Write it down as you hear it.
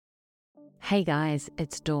Hey guys,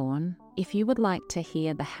 it's Dawn. If you would like to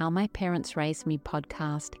hear the How My Parents Raised Me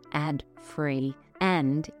podcast ad-free,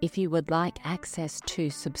 and if you would like access to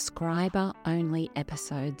subscriber-only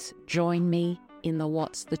episodes, join me in the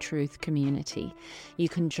What's the Truth community. You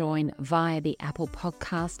can join via the Apple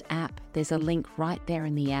Podcast app. There's a link right there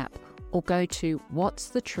in the app, or go to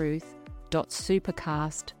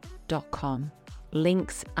whatsthetruth.supercast.com.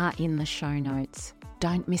 Links are in the show notes.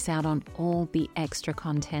 Don't miss out on all the extra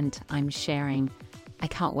content I'm sharing. I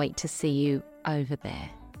can't wait to see you over there.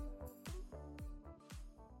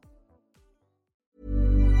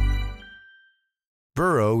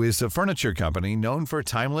 Burrow is a furniture company known for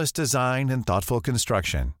timeless design and thoughtful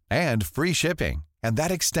construction, and free shipping, and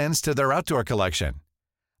that extends to their outdoor collection.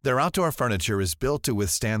 Their outdoor furniture is built to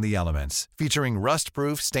withstand the elements, featuring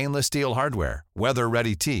rust-proof stainless steel hardware,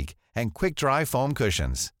 weather-ready teak, and quick-dry foam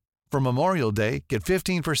cushions. For Memorial Day, get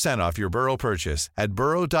 15% off your Burrow purchase at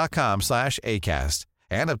burrow.com/ACAST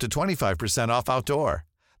and up to 25% off outdoor.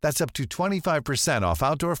 That's up to 25% off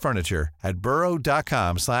outdoor furniture at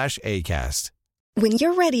burrow.com/ACAST. When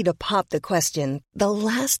you're ready to pop the question, the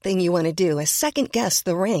last thing you want to do is second-guess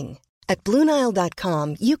the ring. At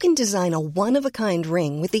BlueNile.com, you can design a one-of-a-kind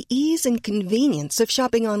ring with the ease and convenience of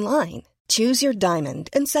shopping online. Choose your diamond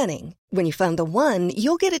and setting. When you find the one,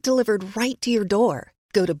 you'll get it delivered right to your door.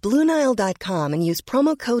 Go to BlueNile.com and use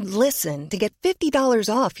promo code LISTEN to get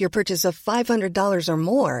 $50 off your purchase of $500 or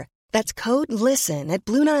more. That's code LISTEN at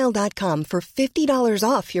BlueNile.com for $50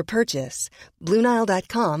 off your purchase.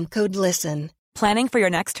 BlueNile.com, code LISTEN. Planning for your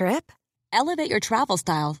next trip? Elevate your travel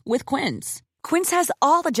style with Quince. Quince has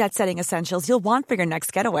all the jet-setting essentials you'll want for your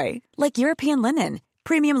next getaway, like European linen,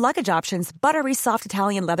 premium luggage options, buttery soft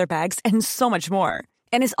Italian leather bags, and so much more.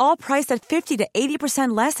 And is all priced at 50 to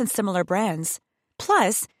 80% less than similar brands.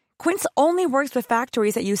 Plus, Quince only works with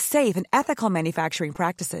factories that use safe and ethical manufacturing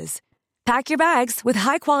practices. Pack your bags with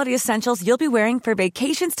high-quality essentials you'll be wearing for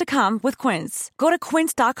vacations to come with Quince. Go to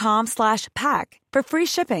quince.com/pack for free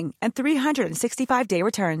shipping and 365-day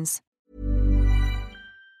returns.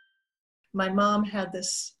 My mom had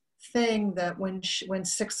this thing that when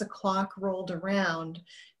 6 o'clock rolled around,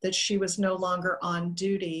 that she was no longer on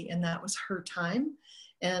duty and that was her time.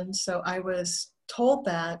 And so I was told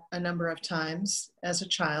that a number of times as a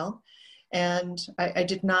child. And I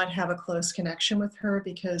did not have a close connection with her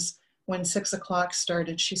because when 6 o'clock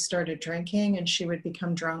started, she started drinking and she would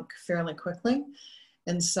become drunk fairly quickly.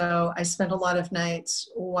 And so I spent a lot of nights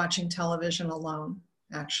watching television alone,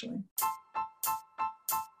 actually.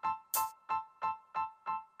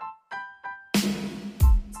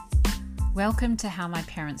 Welcome to How My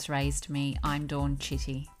Parents Raised Me. I'm Dawn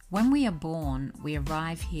Chitty. When we are born, we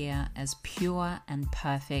arrive here as pure and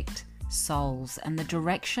perfect souls, and the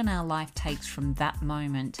direction our life takes from that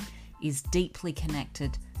moment is deeply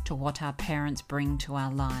connected to what our parents bring to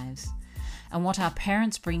our lives. And what our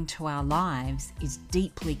parents bring to our lives is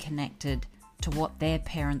deeply connected to what their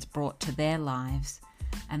parents brought to their lives.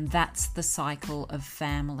 And that's the cycle of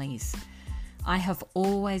families. I have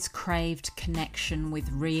always craved connection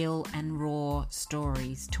with real and raw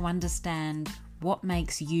stories to understand what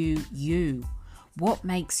makes you, you. What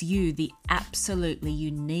makes you the absolutely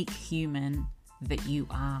unique human that you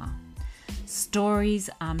are. Stories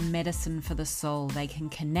are medicine for the soul. They can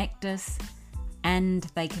connect us and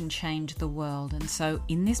they can change the world. And so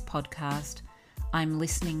in this podcast, I'm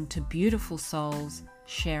listening to beautiful souls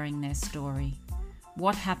sharing their story.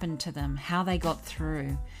 What happened to them, how they got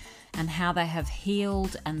through, and how they have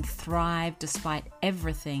healed and thrived despite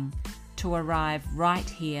everything to arrive right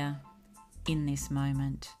here in this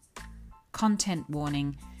moment. Content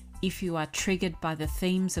warning: if you are triggered by the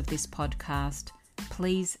themes of this podcast,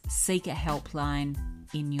 please seek a helpline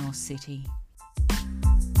in your city.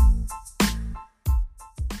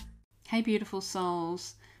 Hey beautiful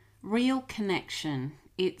souls, real connection.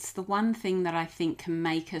 It's the one thing that I think can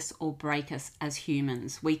make us or break us as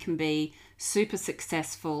humans. We can be super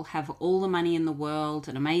successful, have all the money in the world,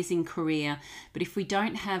 an amazing career, but if we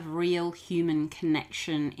don't have real human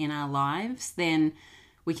connection in our lives, then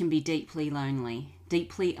we can be deeply lonely,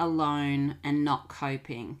 deeply alone and not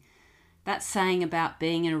coping. That saying about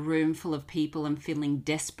being in a room full of people and feeling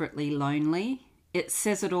desperately lonely, it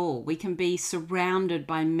says it all. We can be surrounded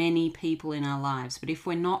by many people in our lives, but if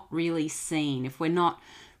we're not really seen, if we're not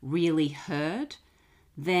really heard,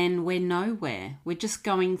 then we're nowhere. We're just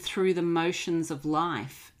going through the motions of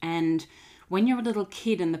life. And when you're a little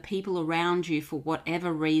kid and the people around you, for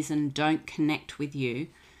whatever reason, don't connect with you,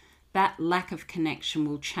 that lack of connection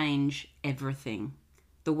will change everything.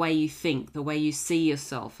 The way you think, the way you see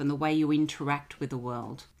yourself, and the way you interact with the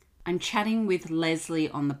world. I'm chatting with Leslie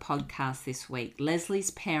on the podcast this week.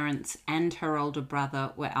 Leslie's parents and her older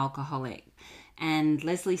brother were alcoholic, and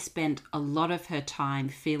Leslie spent a lot of her time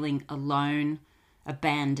feeling alone,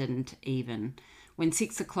 abandoned even. When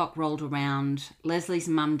 6 o'clock rolled around, Leslie's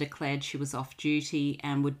mum declared she was off duty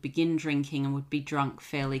and would begin drinking and would be drunk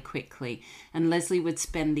fairly quickly, and Leslie would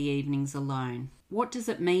spend the evenings alone. What does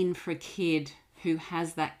it mean for a kid who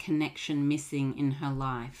has that connection missing in her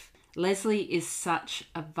life? Leslie is such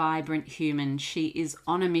a vibrant human. She is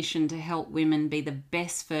on a mission to help women be the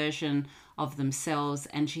best version of themselves,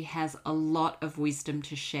 and she has a lot of wisdom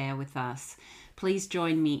to share with us. Please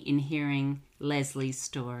join me in hearing Leslie's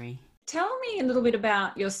story. Tell me a little bit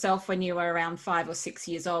about yourself when you were around 5 or 6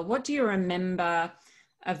 years old. What do you remember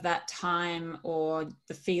of that time, or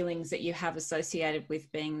the feelings that you have associated with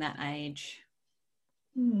being that age?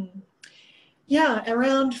 Yeah,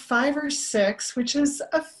 around 5 or 6, which is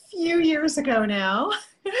a few years ago now,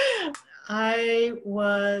 I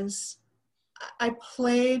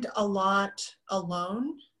played a lot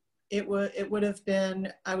alone. It would have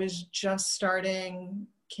been, I was just starting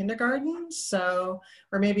kindergarten, or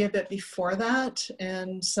maybe a bit before that.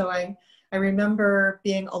 And so I remember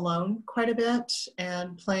being alone quite a bit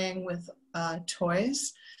and playing with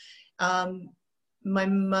toys. My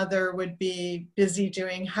mother would be busy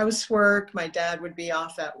doing housework. My dad would be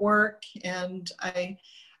off at work. And I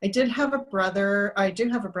do have a brother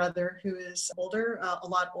who is older, a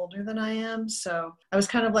lot older than I am. So I was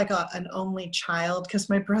kind of like an only child, because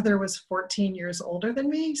my brother was 14 years older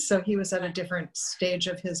than me. So he was at a different stage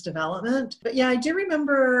of his development. But yeah, I do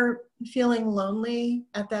remember feeling lonely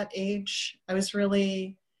at that age. I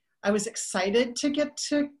was excited to get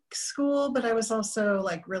to school, but I was also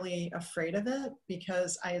like really afraid of it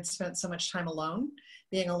because I had spent so much time alone,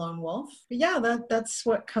 being a lone wolf. But yeah, that's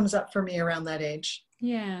what comes up for me around that age.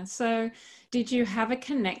 Yeah. So did you have a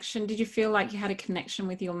connection? Did you feel like you had a connection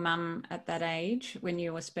with your mum at that age when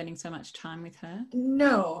you were spending so much time with her?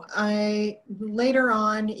 No, later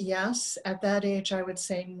on, yes. At that age, I would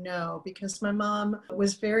say no, because my mom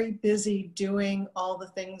was very busy doing all the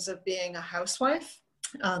things of being a housewife.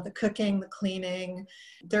 The cooking, the cleaning.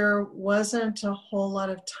 There wasn't a whole lot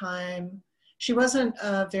of time. She wasn't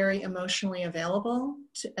very emotionally available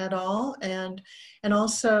at all. And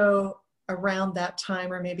also around that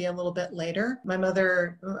time, or maybe a little bit later, my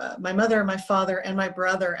mother, my father, and my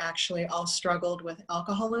brother actually all struggled with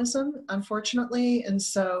alcoholism, unfortunately. And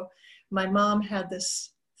so my mom had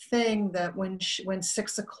this thing that when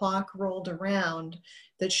 6 o'clock rolled around,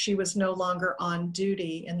 that she was no longer on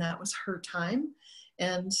duty, and that was her time.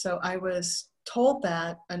 And so I was told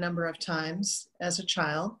that a number of times as a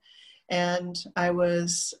child. And I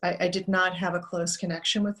did not have a close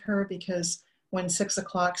connection with her, because when 6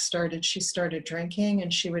 o'clock started, she started drinking,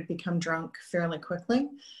 and she would become drunk fairly quickly.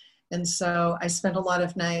 And so I spent a lot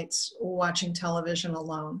of nights watching television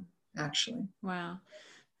alone, actually. Wow.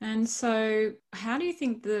 And so how do you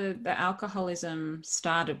think the alcoholism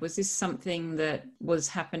started? Was this something that was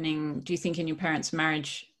happening, do you think, in your parents'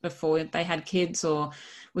 marriage before they had kids, or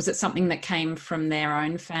was it something that came from their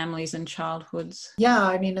own families and childhoods? Yeah,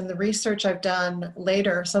 I mean, in the research I've done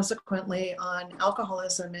later, subsequently on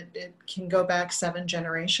alcoholism, it can go back 7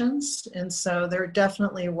 generations. And so there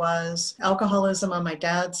definitely was alcoholism on my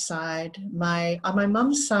dad's side. On my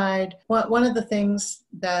mom's side, one of the things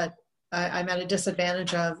that I'm at a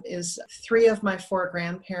disadvantage of is 3 of my 4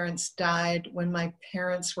 grandparents died when my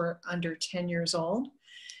parents were under 10 years old.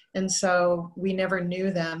 And so we never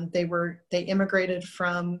knew them. They immigrated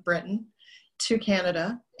from Britain to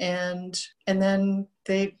Canada, and then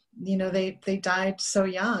they died so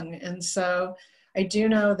young. And so I do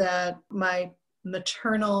know that my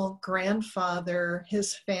maternal grandfather,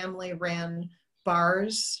 his family ran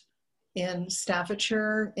bars in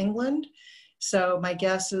Staffordshire, England. So my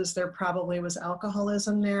guess is there probably was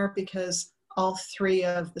alcoholism there, because all 3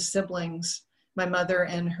 of the siblings, my mother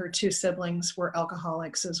and her 2 siblings, were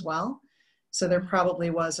alcoholics as well. So there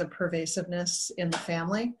probably was a pervasiveness in the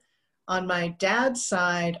family. On my dad's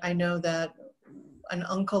side, I know that an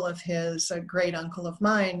uncle of his, a great uncle of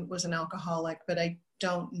mine, was an alcoholic, but I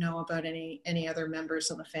don't know about any other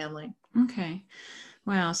members of the family. Okay.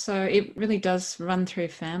 Wow. So it really does run through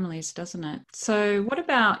families, doesn't it? So what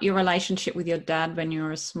about your relationship with your dad when you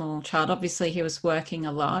were a small child? Obviously, he was working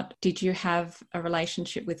a lot. Did you have a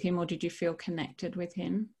relationship with him, or did you feel connected with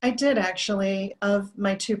him? I did, actually. Of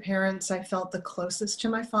my 2 parents, I felt the closest to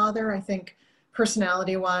my father. I think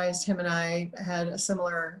personality-wise, him and I had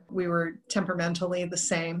we were temperamentally the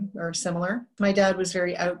same or similar. My dad was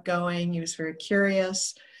very outgoing. He was very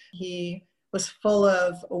curious. He was full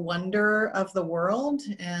of wonder of the world.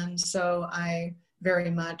 And so I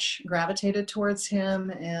very much gravitated towards him.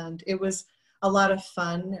 And it was a lot of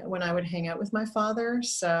fun when I would hang out with my father.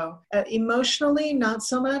 So emotionally, not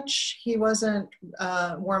so much. He wasn't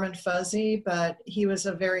warm and fuzzy, but he was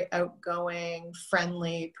a very outgoing,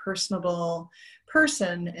 friendly, personable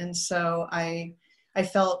person. And so I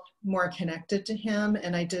felt more connected to him,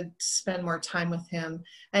 and I did spend more time with him.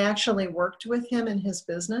 I actually worked with him in his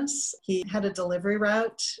business. He had a delivery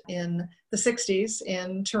route in the 60s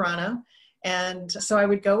in Toronto. And so I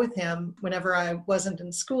would go with him whenever I wasn't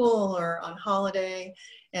in school or on holiday.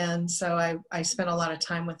 And so I spent a lot of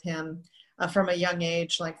time with him from a young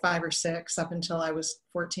age, like 5 or 6, up until I was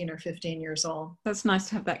 14 or 15 years old. That's nice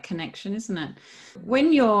to have that connection, isn't it?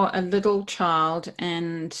 When you're a little child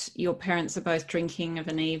and your parents are both drinking of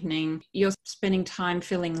an evening, you're spending time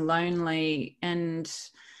feeling lonely and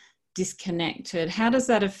disconnected. How does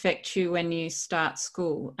that affect you when you start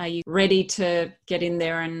school? Are you ready to get in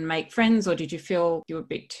there and make friends, or did you feel you were a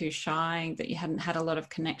bit too shy, that you hadn't had a lot of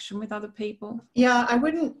connection with other people? Yeah, I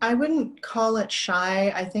wouldn't call it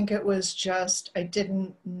shy. I think it was just I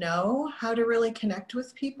didn't know how to really connect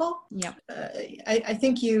with people. Yeah. I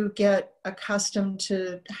think you get accustomed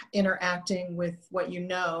to interacting with what you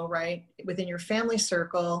know, right, within your family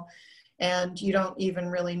circle. And you don't even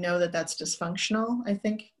really know that that's dysfunctional. I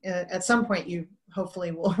think at some point you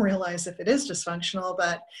hopefully will realize if it is dysfunctional,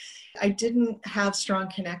 but I didn't have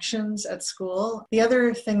strong connections at school. The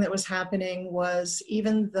other thing that was happening was,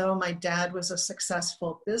 even though my dad was a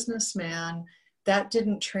successful businessman, that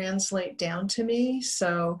didn't translate down to me.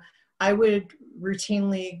 So I would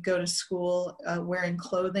routinely go to school wearing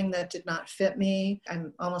clothing that did not fit me.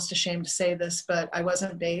 I'm almost ashamed to say this, but I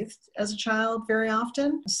wasn't bathed as a child very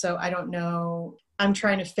often. So I don't know. I'm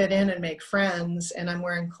trying to fit in and make friends, and I'm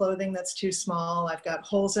wearing clothing that's too small. I've got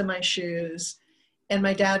holes in my shoes. And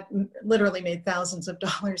my dad literally made thousands of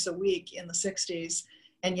dollars a week in the 60s.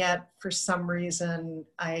 And yet, for some reason,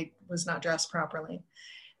 I was not dressed properly.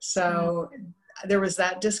 So there was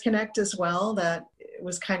that disconnect as well, that it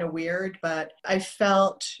was kind of weird, but I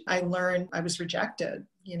learned I was rejected.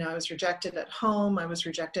 You know, I was rejected at home. I was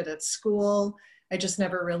rejected at school. I just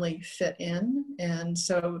never really fit in. And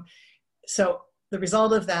so the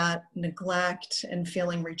result of that neglect and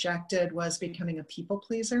feeling rejected was becoming a people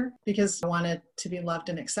pleaser, because I wanted to be loved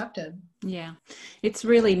and accepted. Yeah. It's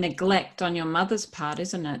really neglect on your mother's part,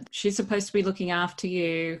 isn't it? She's supposed to be looking after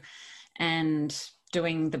you and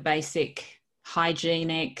doing the basic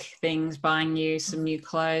hygienic things, buying you some new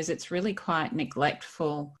clothes. It's really quite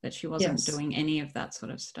neglectful that she wasn't doing any of that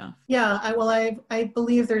sort of stuff. Yeah, I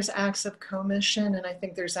believe there's acts of commission, and I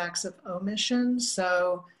think there's acts of omission.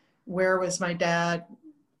 So where was my dad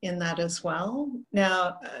in that as well?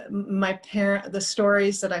 Now, the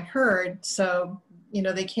stories that I heard, so, you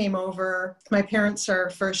know, they came over. My parents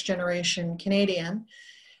are first generation Canadian.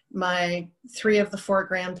 My 3 of the 4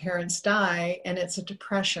 grandparents die, and it's a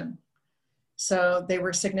depression. So they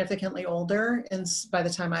were significantly older and by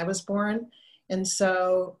the time I was born. And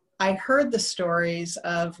so I heard the stories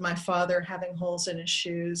of my father having holes in his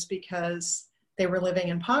shoes because they were living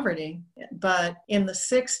in poverty. But in the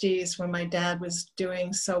 60s, when my dad was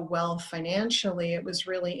doing so well financially, it was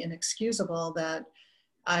really inexcusable that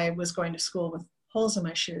I was going to school with holes in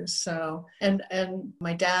my shoes. So, and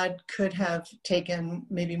my dad could have taken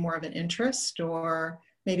maybe more of an interest, or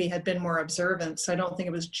maybe had been more observant. So I don't think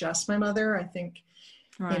it was just my mother. I think,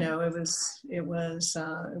 right, you know, it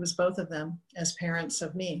was both of them as parents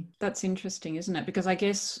of me. That's interesting, isn't it? Because I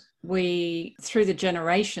guess we, through the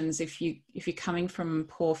generations, if you're coming from a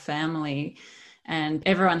poor family and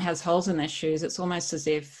everyone has holes in their shoes, it's almost as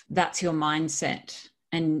if that's your mindset.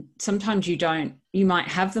 And sometimes you might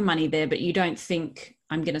have the money there, but you don't think,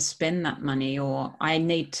 I'm going to spend that money, or I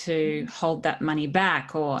need to hold that money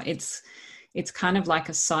back, or it's kind of like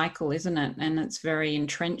a cycle, isn't it? And it's very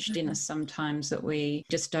entrenched in us sometimes that we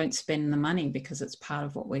just don't spend the money because it's part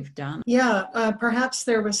of what we've done. Yeah, perhaps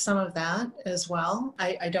there was some of that as well.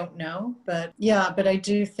 I don't know, but yeah, but I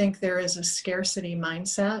do think there is a scarcity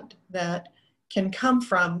mindset that can come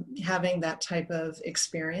from having that type of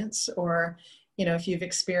experience. Or, you know, if you've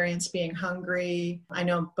experienced being hungry. I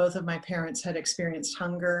know both of my parents had experienced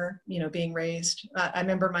hunger, you know, being raised. I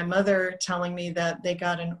remember my mother telling me that they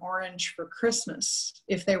got an orange for Christmas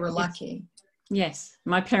if they were lucky. Yes,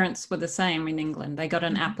 my parents were the same in England. They got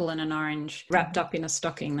an apple and an orange wrapped up in a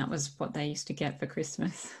stocking. That was what they used to get for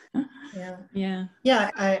Christmas. Yeah,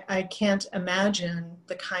 I can't imagine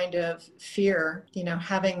the kind of fear, you know,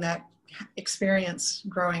 having that experience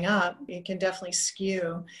growing up. It can definitely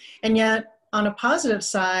skew. And yet, on a positive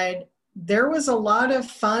side, there was a lot of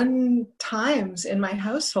fun times in my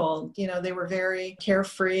household. You know, they were very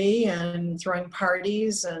carefree and throwing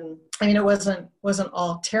parties, and I mean, it wasn't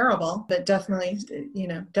all terrible, but definitely,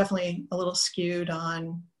 definitely a little skewed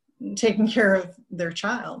on taking care of their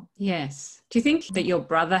child. Yes. Do you think that your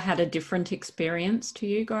brother had a different experience to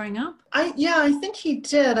you growing up? I think he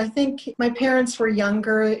did. I think my parents were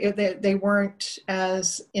younger. They weren't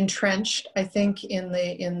as entrenched, I think, in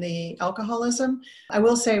the alcoholism. I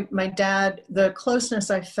will say my dad, the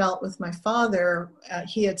closeness I felt with my father,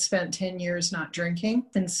 he had spent 10 years not drinking.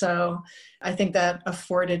 And so I think that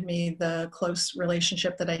afforded me the close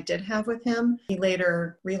relationship that I did have with him. He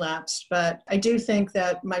later relapsed, but I do think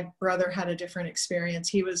that my brother had a different experience.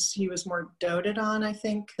 He was more doted on, I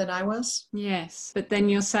think, than I was. Yes. But then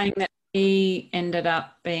you're saying that he ended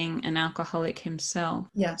up being an alcoholic himself.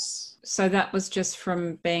 Yes. So that was just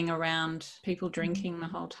from being around people drinking the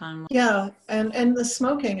whole time. Yeah, and the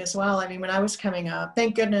smoking as well. I mean, when I was coming up,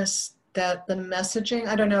 thank goodness that the messaging,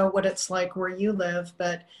 I don't know what it's like where you live,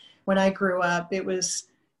 but when I grew up, it was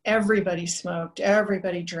everybody smoked,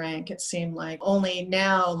 everybody drank, it seemed like. Only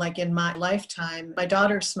now, like in my lifetime, my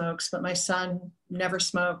daughter smokes, but my son never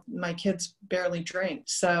smoked. My kids barely drink.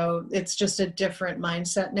 So it's just a different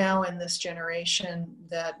mindset now in this generation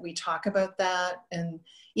that we talk about that. And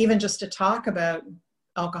even just to talk about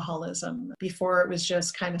alcoholism. Before, it was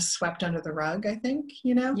just kind of swept under the rug, I think,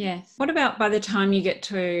 Yes. What about by the time you get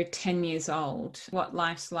to 10 years old? What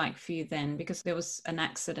life's like for you then? Because there was an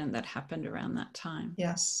accident that happened around that time.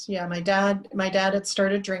 Yes. Yeah. My dad had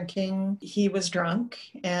started drinking. He was drunk.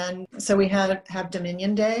 And so we have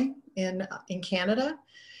Dominion Day in Canada.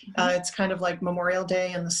 It's kind of like Memorial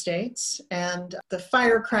Day in the States, and the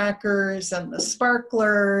firecrackers and the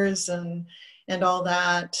sparklers and all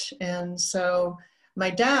that. And so my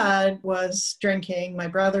dad was drinking, my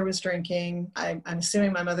brother was drinking, I'm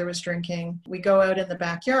assuming my mother was drinking. We go out in the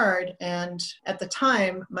backyard, and at the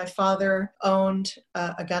time, my father owned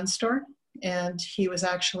a gun store, and he was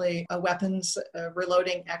actually a weapons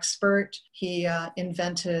reloading expert. He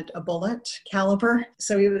invented a bullet caliber.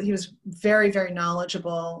 So he was very, very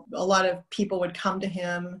knowledgeable. A lot of people would come to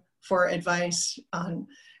him for advice on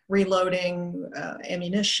reloading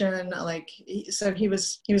ammunition, so he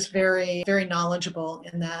was very, very knowledgeable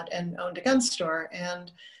in that, and owned a gun store.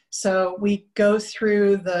 And so we go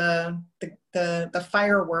through the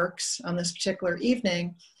fireworks on this particular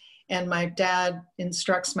evening, and my dad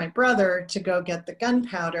instructs my brother to go get the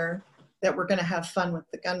gunpowder, that we're going to have fun with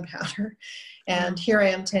the gunpowder. And here I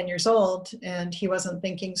am, 10 years old, and he wasn't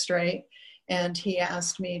thinking straight, and he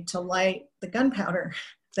asked me to light the gunpowder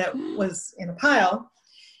that was in a pile.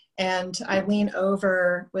 And I lean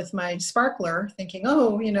over with my sparkler thinking,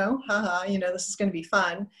 this is going to be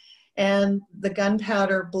fun. And the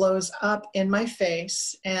gunpowder blows up in my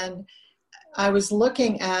face. And I was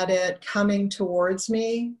looking at it coming towards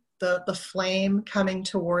me, the flame coming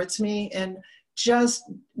towards me. And just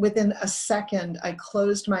within a second, I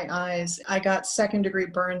closed my eyes. I got second-degree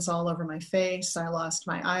burns all over my face. I lost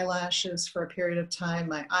my eyelashes for a period of time,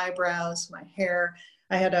 my eyebrows, my hair.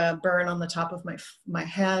 I had a burn on the top of my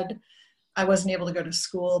head. I wasn't able to go to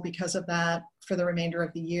school because of that for the remainder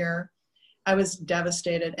of the year. I was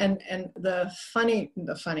devastated. And the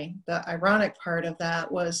ironic part of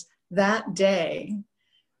that was that day,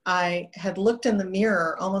 I had looked in the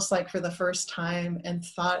mirror almost like for the first time and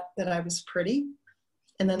thought that I was pretty.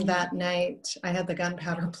 And then that night, I had the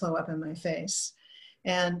gunpowder blow up in my face.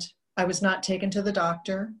 And I was not taken to the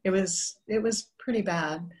doctor. It was pretty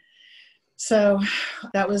bad. So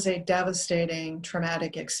that was a devastating,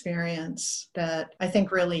 traumatic experience that I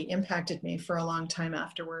think really impacted me for a long time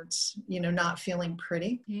afterwards, not feeling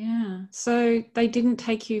pretty. Yeah. So they didn't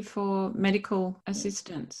take you for medical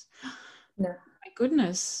assistance? No. My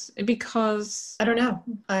goodness. Because... I don't know.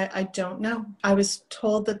 I don't know. I was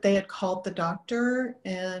told that they had called the doctor,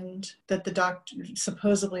 and that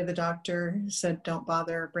supposedly the doctor said, don't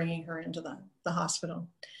bother bringing her into the hospital.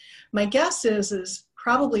 My guess is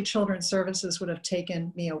probably Children's Services would have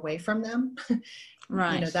taken me away from them.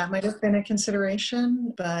 Right. That might have been a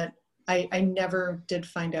consideration, but I never did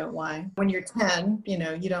find out why. When you're 10,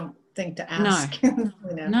 you don't think to ask. No,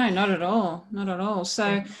 no, not at all. Not at all.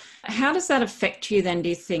 So how does that affect you then, do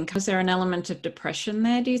you think? Was there an element of depression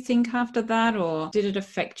there, do you think, after that? Or did it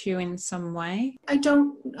affect you in some way? I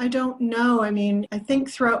don't know. I mean, I think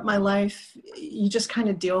throughout my life, you just kind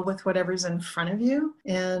of deal with whatever's in front of you.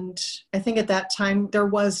 And I think at that time, there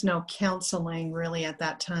was no counseling really at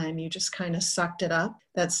that time. You just kind of sucked it up.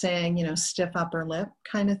 That saying, stiff upper lip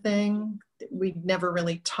kind of thing. We never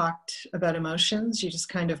really talked about emotions. You just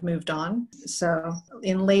kind of moved on. So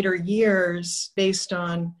in later years, based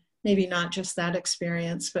on maybe not just that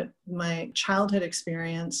experience, but my childhood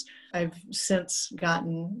experience. I've since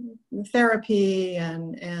gotten therapy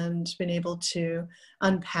and been able to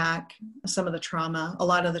unpack some of the trauma, a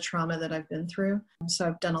lot of the trauma that I've been through. So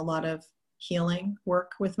I've done a lot of healing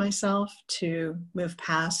work with myself to move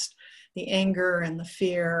past the anger and the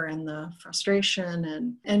fear and the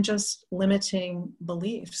frustration and just limiting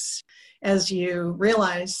beliefs. As you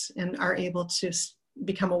realize and are able to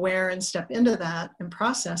become aware and step into that and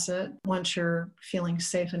process it once you're feeling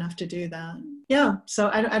safe enough to do that. Yeah,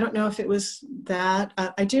 so I don't know if it was that.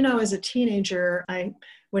 I do know as a teenager, I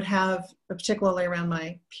would have, particularly around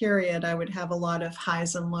my period, I would have a lot of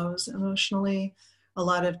highs and lows emotionally, a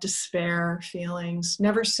lot of despair feelings,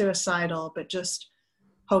 never suicidal, but just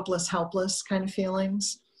hopeless, helpless kind of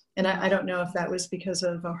feelings. And I don't know if that was because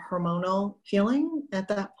of a hormonal feeling at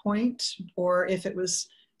that point, or if it was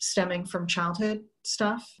stemming from childhood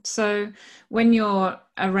stuff. So when you're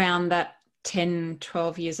around that 10,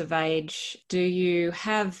 12 years of age, do you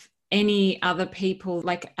have any other people,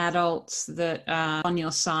 like adults, that are on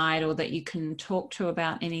your side or that you can talk to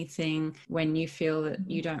about anything when you feel that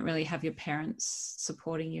you don't really have your parents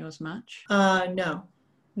supporting you as much?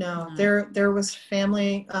 No. There was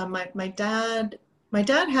family. My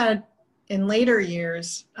dad had, in later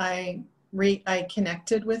years, I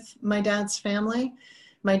connected with my dad's family.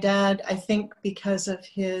 My dad, I think because of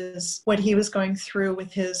what he was going through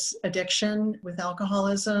with his addiction, with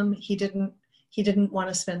alcoholism, he didn't want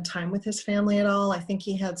to spend time with his family at all. I think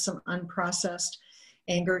he had some unprocessed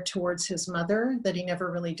anger towards his mother that he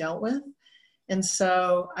never really dealt with. And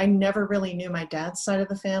so I never really knew my dad's side of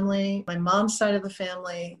the family. My mom's side of the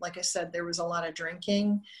family, like I said, there was a lot of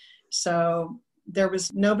drinking. So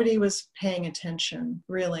nobody was paying attention,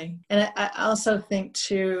 really. And I also think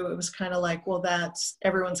too, it was kind of like, well,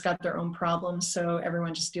 everyone's got their own problems. So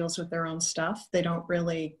everyone just deals with their own stuff. They don't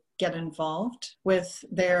really get involved with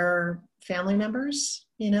their family members,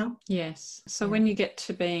 Yes. So when you get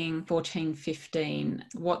to being 14, 15,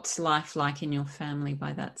 what's life like in your family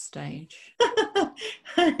by that stage?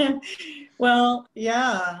 Well,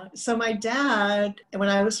 yeah. So my dad, when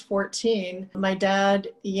I was 14, my dad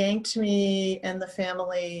yanked me and the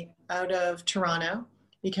family out of Toronto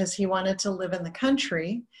because he wanted to live in the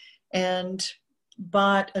country, and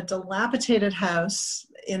bought a dilapidated house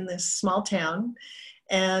in this small town.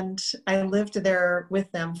 And I lived there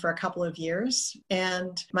with them for a couple of years.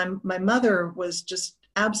 And my mother was just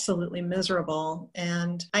absolutely miserable.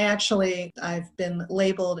 And I've been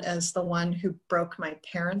labeled as the one who broke my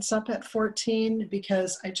parents up at 14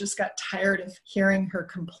 because I just got tired of hearing her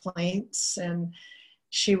complaints. And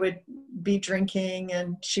she would be drinking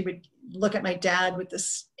and she would look at my dad with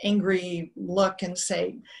this angry look and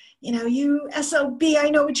say, you SOB, I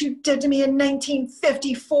know what you did to me in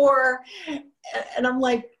 1954. And I'm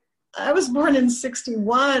like, I was born in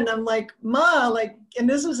 61. I'm like, Ma, and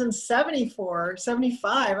this was in 74,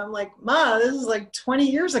 75. I'm like, Ma, this is like 20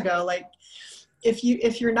 years ago. Like, if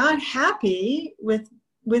you're not happy with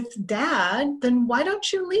Dad, then why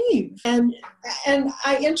don't you leave? And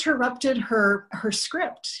I interrupted her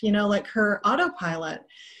script, like her autopilot.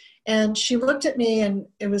 And she looked at me and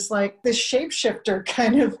it was like this shapeshifter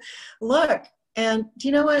kind of look. And do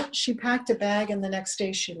you know what? She packed a bag and the next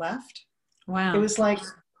day she left. Wow. It was like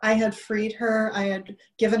I had freed her. I had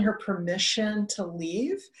given her permission to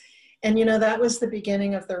leave. And, that was the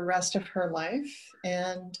beginning of the rest of her life.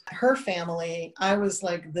 And her family, I was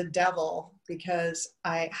like the devil because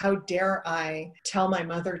how dare I tell my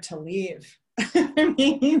mother to leave? I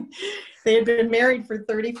mean, they had been married for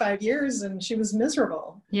 35 years and she was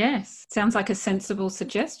miserable. Yes. Sounds like a sensible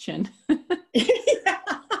suggestion. Yeah.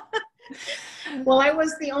 Well, I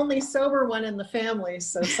was the only sober one in the family,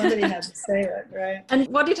 so somebody had to say it, right? And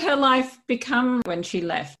what did her life become when she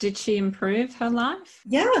left? Did she improve her life?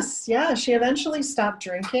 Yes, yeah. She eventually stopped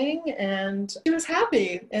drinking and she was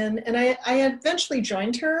happy. And I eventually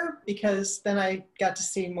joined her because then I got to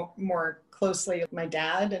see more closely my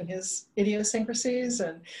dad and his idiosyncrasies.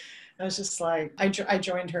 And I was just like, I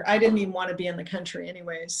joined her. I didn't even want to be in the country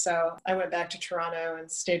anyway. So I went back to Toronto and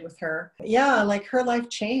stayed with her. Yeah, like her life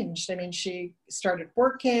changed. I mean, she started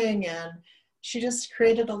working and she just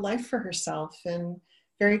created a life for herself and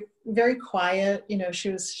very, very quiet. She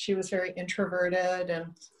was very introverted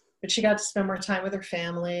but she got to spend more time with her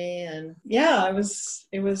family. And yeah, it was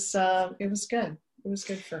good. It was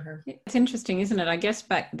good for her. It's interesting, isn't it? I guess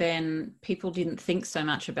back then people didn't think so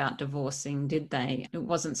much about divorcing, did they? It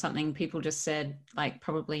wasn't something people just said, like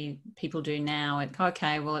probably people do now.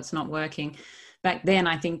 Okay, well, it's not working. Back then,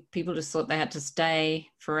 I think people just thought they had to stay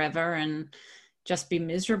forever. And just be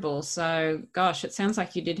miserable. So gosh, it sounds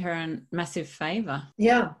like you did her a massive favor.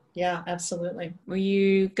 Yeah, absolutely. Were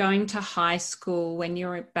you going to high school when you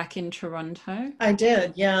were back in Toronto? I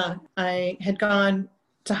did, yeah. I had gone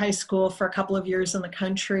to high school for a couple of years in the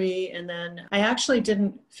country, and then I actually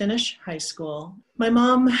didn't finish high school. My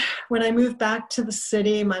mom, when I moved back to the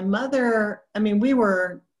city, my mother, I mean, we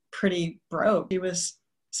were pretty broke. She was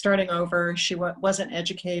starting over. She wasn't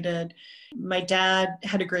educated. My dad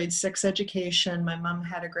had a grade 6 education. My mom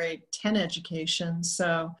had a grade 10 education.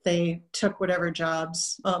 So they took whatever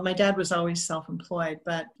jobs. My dad was always self-employed,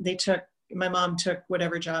 but my mom took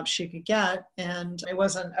whatever job she could get, and it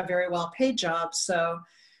wasn't a very well-paid job.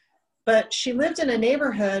 But she lived in a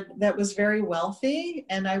neighborhood that was very wealthy,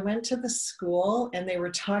 and I went to the school, and they were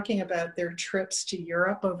talking about their trips to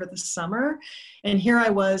Europe over the summer. And here I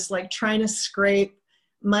was, like, trying to scrape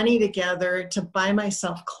money together to buy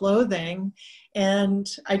myself clothing, and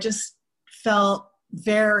I just felt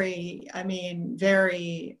very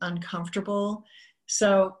uncomfortable.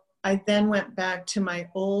 So I then went back to my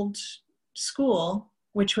old school,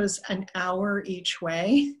 which was an hour each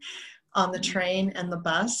way on the train and the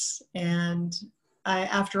bus. And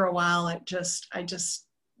after a while, I just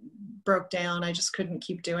broke down. I just couldn't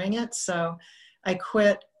keep doing it. So I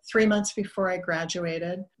quit 3 months before I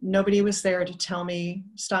graduated. Nobody was there to tell me,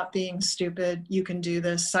 stop being stupid. You can do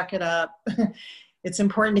this, suck it up. It's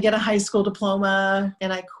important to get a high school diploma.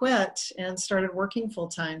 And I quit and started working full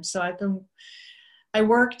time. So I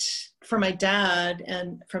worked for my dad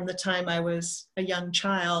and from the time I was a young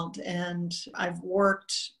child, and I've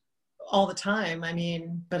worked all the time. I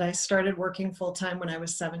mean, but I started working full time when I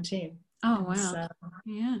was 17. Oh, wow. So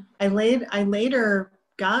yeah. I later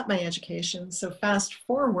got my education. So fast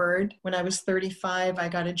forward, when I was 35, I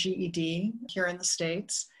got a GED here in the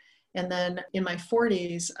States. And then in my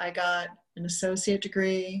 40s, I got an associate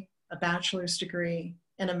degree, a bachelor's degree,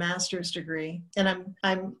 and a master's degree. And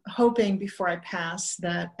I'm hoping before I pass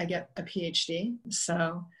that I get a PhD.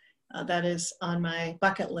 So that is on my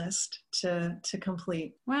bucket list to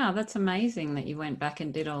complete. Wow, that's amazing that you went back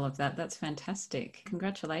and did all of that. That's fantastic.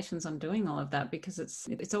 Congratulations on doing all of that, because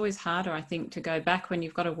it's always harder, I think, to go back when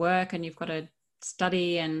you've got to work and you've got to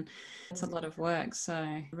study, and it's a lot of work.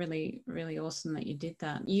 So really, really awesome that you did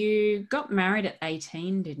that. You got married at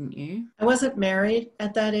 18, didn't you? I wasn't married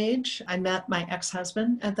at that age. I met my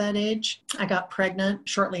ex-husband at that age. I got pregnant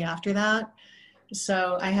shortly after that.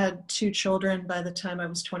 So I had 2 children by the time I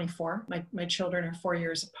was 24. My children are 4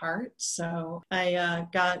 years apart. So I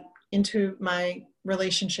got into my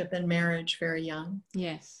relationship and marriage very young.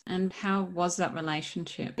 Yes. And how was that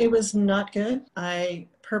relationship? It was not good. I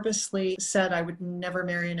purposely said I would never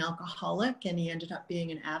marry an alcoholic, and he ended up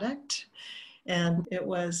being an addict. And it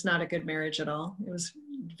was not a good marriage at all. It was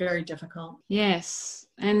very difficult. Yes.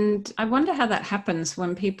 And I wonder how that happens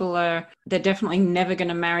when they're definitely never going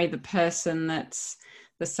to marry the person that's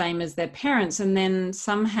the same as their parents. And then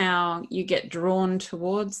somehow you get drawn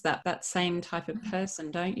towards that same type of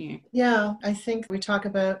person, don't you? Yeah, I think we talk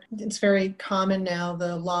about, it's very common now,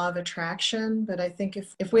 the law of attraction. But I think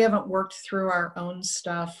if we haven't worked through our own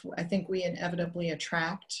stuff, I think we inevitably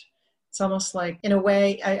attract. It's almost like, in a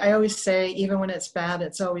way, I always say, even when it's bad,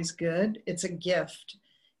 it's always good. It's a gift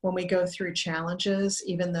when we go through challenges,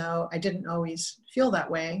 even though I didn't always feel that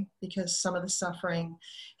way, because some of the suffering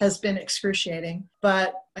has been excruciating.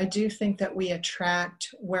 But I do think that we attract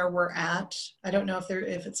where we're at. I don't know if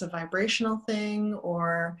it's a vibrational thing,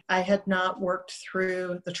 or I had not worked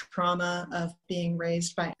through the trauma of being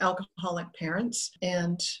raised by alcoholic parents,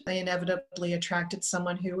 and I inevitably attracted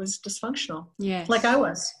someone who was dysfunctional. Yes. Like I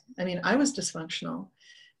was. I mean, I was dysfunctional.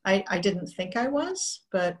 I didn't think I was,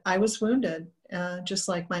 but I was wounded, just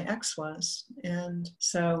like my ex was. And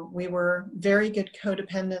so we were very good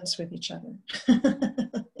codependents with each other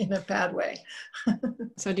in a bad way.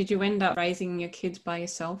 So did you end up raising your kids by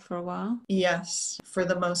yourself for a while? Yes, for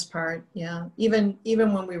the most part. Yeah. Even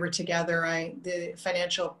when we were together, the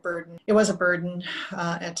financial burden, it was a burden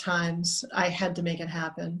at times. I had to make it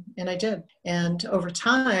happen, and I did. And over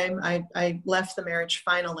time, I left the marriage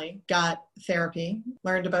finally, got therapy,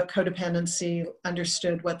 learned about codependency,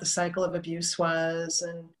 understood what the cycle of abuse was.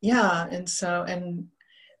 And yeah. And so, and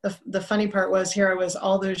the funny part was, here I was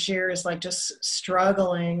all those years, like, just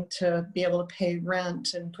struggling to be able to pay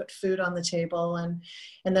rent and put food on the table. And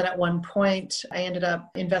then at one point I ended up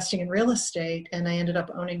investing in real estate, and I ended up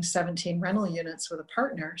owning 17 rental units with a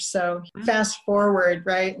partner. So fast forward,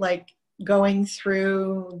 right? Like, going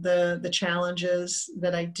through the challenges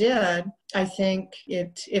that I did, I think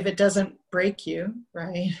if it doesn't break you,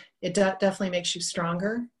 right, it definitely makes you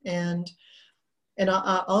stronger. And And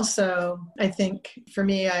also, I think for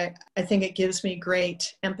me, I think it gives me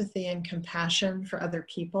great empathy and compassion for other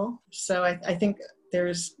people. So I think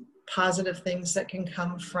there's positive things that can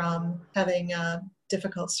come from having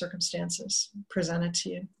difficult circumstances presented to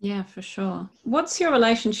you. Yeah, for sure. What's your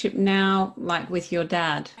relationship now like with your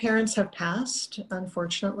dad? Parents have passed,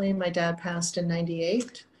 unfortunately. My dad passed in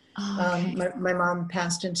 98. Oh, okay. My mom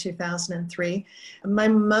passed in 2003. My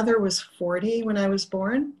mother was 40 when I was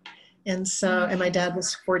born. And my dad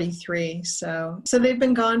was 43. So they've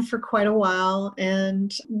been gone for quite a while,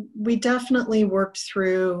 and we definitely worked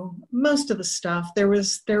through most of the stuff. There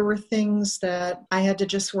were things that I had to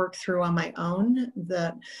just work through on my own,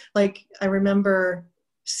 that, like, I remember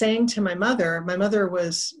saying to my mother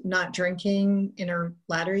was not drinking in her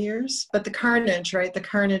latter years, but the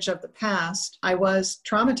carnage of the past, I was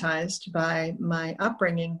traumatized by my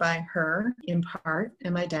upbringing, by her in part,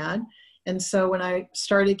 and my dad. And so when I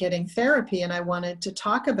started getting therapy and I wanted to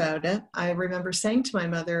talk about it, I remember saying to my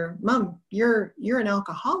mother, "Mom, you're an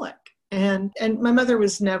alcoholic." And my mother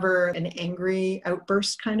was never an angry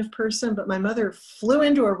outburst kind of person, but my mother flew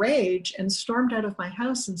into a rage and stormed out of my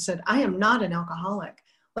house and said, "I am not an alcoholic."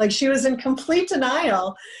 Like, she was in complete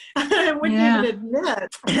denial. I wouldn't even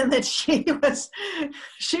admit, and that she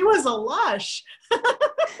was a lush.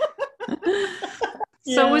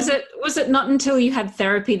 So was it not until you had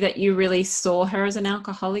therapy that you really saw her as an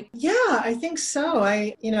alcoholic? Yeah, I think so.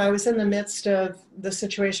 I was in the midst of the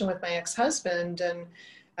situation with my ex-husband, and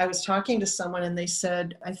I was talking to someone and they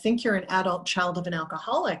said, "I think you're an adult child of an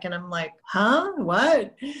alcoholic." And I'm like, "Huh?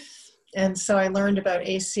 What?" And so I learned about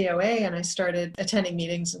ACOA and I started attending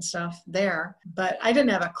meetings and stuff there, but I didn't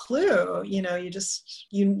have a clue. You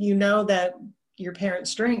know that your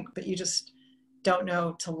parents drink, but you just don't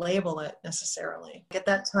know to label it necessarily. At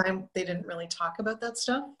that time, they didn't really talk about that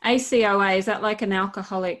stuff. ACOA, is that like an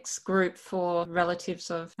alcoholics group for relatives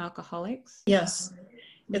of alcoholics? Yes.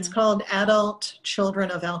 It's called Adult Children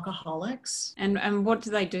of Alcoholics. And what do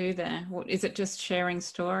they do there? Is it just sharing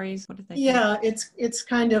stories? What do they do? Yeah, it's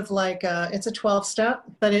kind of like it's a 12-step,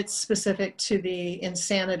 but it's specific to the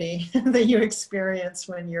insanity that you experience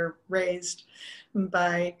when you're raised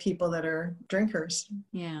by people that are drinkers.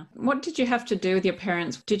 Yeah. What did you have to do with your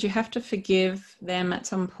parents? Did you have to forgive them at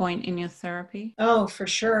some point in your therapy? Oh, for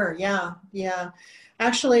sure. Yeah.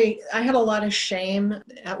 Actually, I had a lot of shame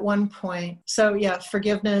at one point. So yeah,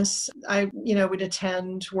 forgiveness. I would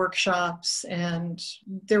attend workshops and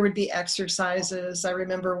there would be exercises. I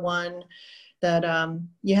remember one that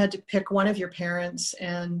you had to pick one of your parents,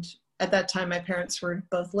 and at that time my parents were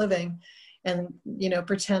both living, and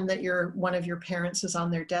pretend that one of your parents is on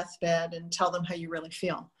their deathbed and tell them how you really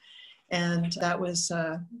feel. And that was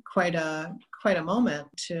quite a moment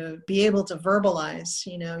to be able to verbalize.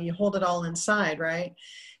 You hold it all inside, right?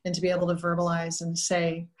 And to be able to verbalize and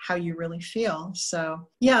say how you really feel. So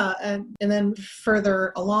yeah, and then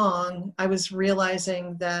further along, I was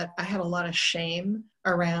realizing that I had a lot of shame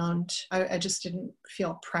around. I just didn't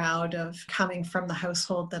feel proud of coming from the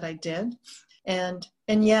household that I did, and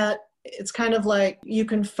yet it's kind of like you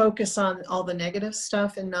can focus on all the negative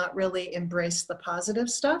stuff and not really embrace the positive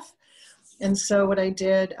stuff. And so what I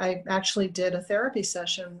did, I actually did a therapy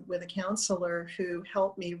session with a counselor who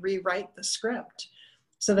helped me rewrite the script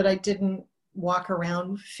so that I didn't walk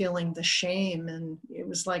around feeling the shame, and it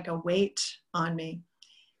was like a weight on me.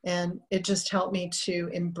 And it just helped me to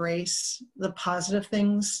embrace the positive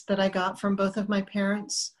things that I got from both of my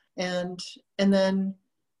parents, and then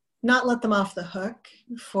not let them off the hook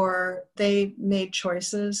for they made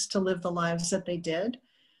choices to live the lives that they did,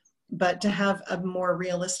 but to have a more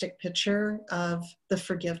realistic picture of the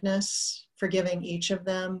forgiveness, forgiving each of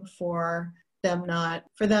them for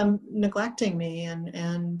them neglecting me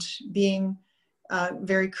and being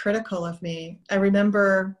very critical of me. I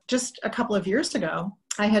remember just a couple of years ago,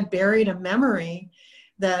 I had buried a memory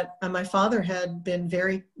that my father had been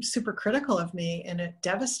very super critical of me, and it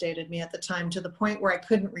devastated me at the time to the point where I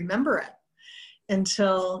couldn't remember it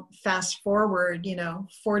until fast forward,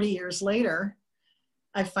 40 years later,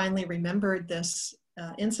 I finally remembered this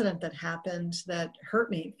incident that happened that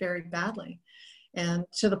hurt me very badly, and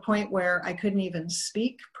to the point where I couldn't even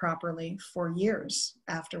speak properly for years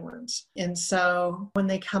afterwards. And so when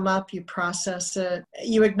they come up, you process it,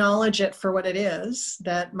 you acknowledge it for what it is,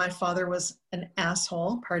 that my father was an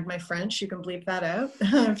asshole. Pardon my French, you can bleep that out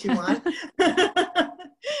if you want.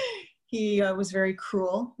 He was very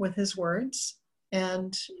cruel with his words.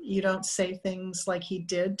 And you don't say things like he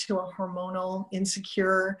did to a hormonal,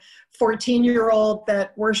 insecure 14-year-old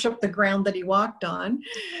that worshiped the ground that he walked on.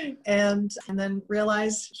 And then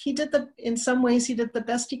realize in some ways he did the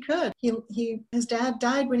best he could. His dad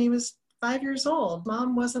died when he was 5 years old.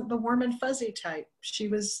 Mom wasn't the warm and fuzzy type. She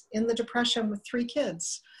was in the Depression with 3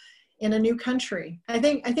 kids in a new country. I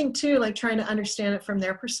think too, like trying to understand it from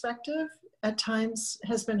their perspective at times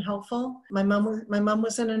has been helpful. My mom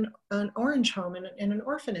was in an orange home in an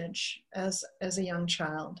orphanage as a young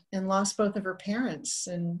child and lost both of her parents.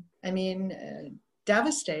 And I mean,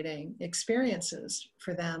 devastating experiences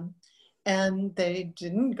for them. And they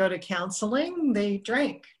didn't go to counseling. They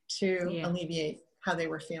drank to alleviate how they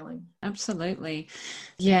were feeling. Absolutely.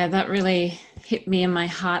 Yeah, that really hit me in my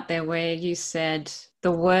heart there, where you said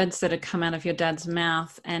the words that had come out of your dad's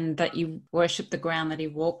mouth and that you worship the ground that he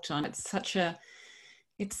walked on. It's such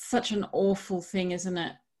an awful thing, isn't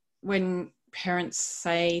it? When parents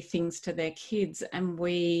say things to their kids and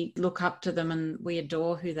we look up to them and we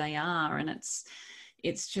adore who they are. And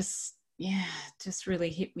it's just, just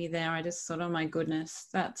really hit me there. I just thought, oh my goodness,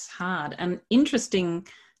 that's hard. And interesting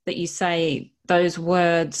that you say those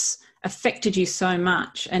words affected you so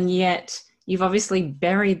much, and yet you've obviously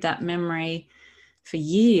buried that memory for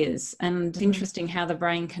years. And it's interesting how the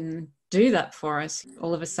brain can do that for us.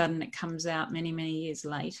 All of a sudden it comes out many, many years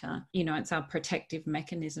later. You know, it's our protective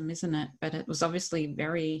mechanism, isn't it? But it was obviously a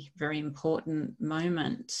very, very important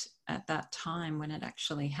moment at that time when it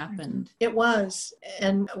actually happened. It was.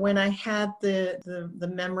 And when I had the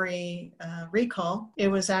memory recall, it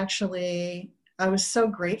was actually, I was so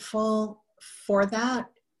grateful for that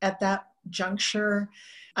at that juncture.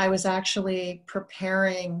 I was actually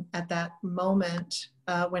preparing at that moment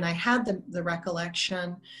when I had the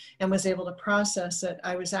recollection and was able to process it.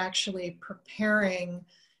 I was actually preparing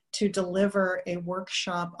to deliver a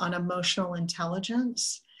workshop on emotional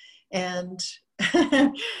intelligence and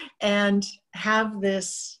and have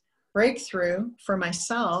this breakthrough for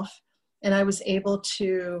myself. And I was able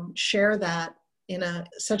to share that in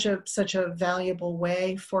such a valuable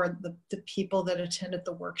way for the people that attended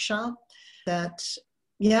the workshop. That,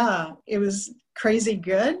 it was crazy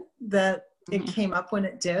good that it came up when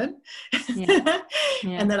it did.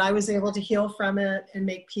 And that I was able to heal from it and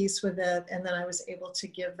make peace with it. And then I was able to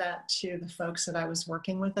give that to the folks that I was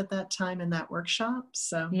working with at that time in that workshop.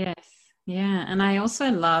 So yes. Yeah. And I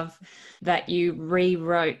also love that you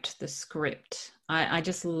rewrote the script. I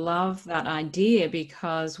just love that idea,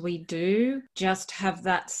 because we do just have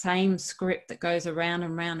that same script that goes around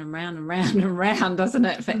and round and round and round and round, doesn't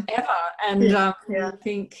it, forever? And I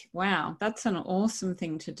think, wow, that's an awesome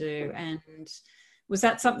thing to do. And was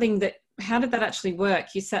that something how did that actually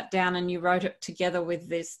work? You sat down and you wrote it together with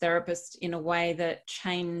this therapist in a way that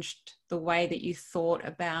changed the way that you thought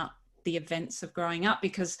about the events of growing up,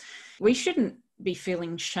 because we shouldn't be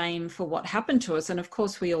feeling shame for what happened to us. And of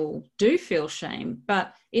course we all do feel shame,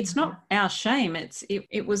 but it's not our shame.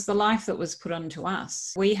 It was the life that was put onto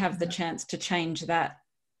us. We have the chance to change that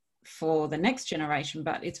for the next generation,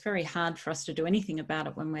 but it's very hard for us to do anything about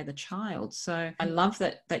it when we're the child. So I love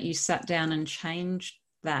that you sat down and changed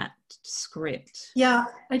that script. Yeah,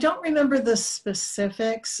 I don't remember the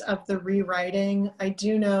specifics of the rewriting. I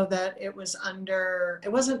do know that it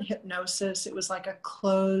wasn't hypnosis. It was like a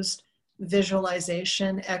closed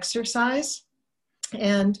visualization exercise.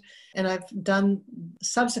 And I've done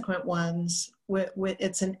subsequent ones with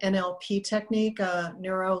it's an NLP technique, a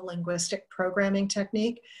neuro-linguistic programming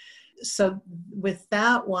technique. So with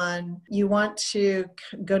that one, you want to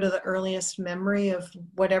go to the earliest memory of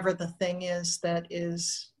whatever the thing is that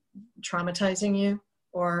is traumatizing you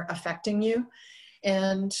or affecting you.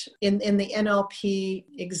 And in the NLP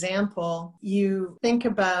example, you're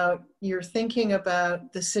thinking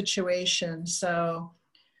about the situation. So,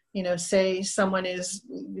 say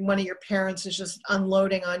one of your parents is just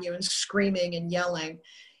unloading on you and screaming and yelling.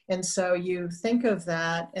 And so you think of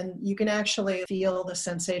that, and you can actually feel the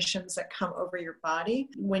sensations that come over your body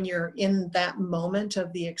when you're in that moment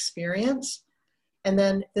of the experience. And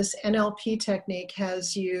then this NLP technique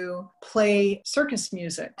has you play circus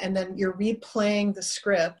music, and then you're replaying the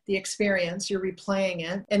script, the experience, you're replaying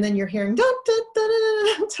it, and then you're hearing da, da, da,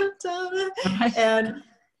 da, da, da, da,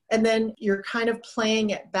 and then you're kind of playing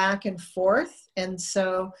it back and forth. And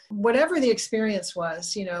so whatever the experience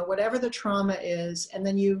was, whatever the trauma is, and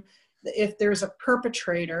then if there's a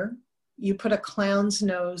perpetrator, you put a clown's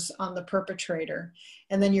nose on the perpetrator,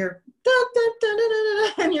 and then you're da, da, da, da,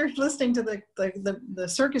 da, da, and you're listening to the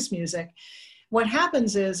circus music. What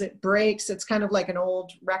happens is it breaks. It's kind of like an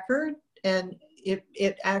old record, and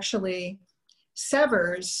it actually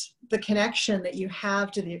severs the connection that you have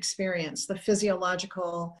to the experience, the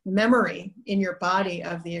physiological memory in your body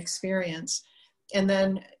of the experience. And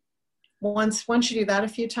then once you do that a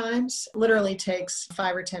few times, literally takes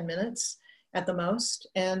 5 or 10 minutes at the most.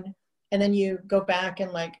 And then you go back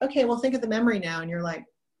and like, okay, well, think of the memory now. And you're like,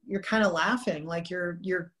 you're kind of laughing, like you're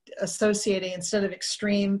associating, instead of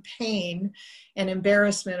extreme pain and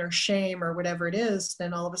embarrassment or shame or whatever it is,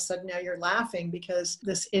 then all of a sudden now you're laughing because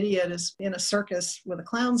this idiot is in a circus with a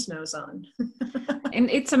clown's nose on. And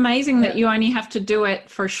it's amazing that you only have to do it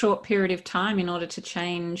for a short period of time in order to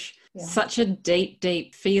change such a deep,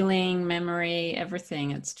 deep feeling, memory,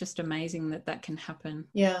 everything. It's just amazing that that can happen.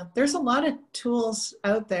 Yeah, there's a lot of tools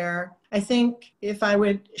out there. I think if I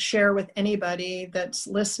would share with anybody that's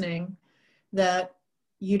listening, that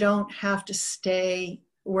you don't have to stay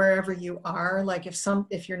wherever you are. Like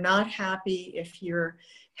if you're not happy, if you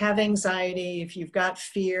have anxiety, if you've got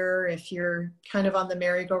fear, if you're kind of on the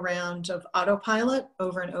merry-go-round of autopilot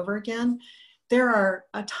over and over again, there are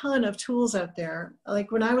a ton of tools out there. Like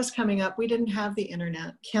when I was coming up, we didn't have the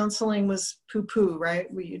internet. Counseling was poo-poo, right?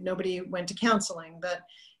 Nobody went to counseling. But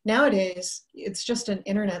nowadays, it's just an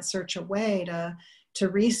internet search away to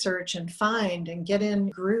research and find and get in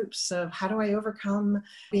groups of how do I overcome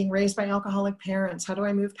being raised by alcoholic parents? How do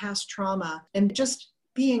I move past trauma? And just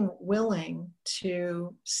being willing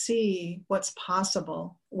to see what's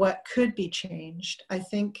possible, what could be changed. I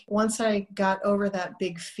think once I got over that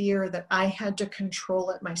big fear that I had to control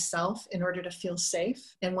it myself in order to feel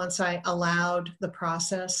safe, and once I allowed the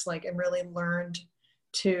process, and really learned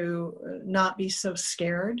to not be so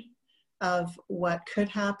scared of what could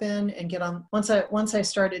happen and get on. Once I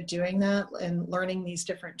started doing that and learning these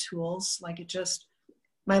different tools,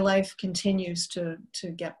 my life continues to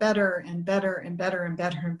get better and better and better and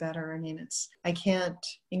better and better. I mean, I can't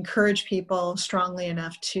encourage people strongly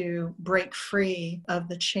enough to break free of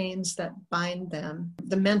the chains that bind them,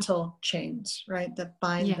 the mental chains, right, that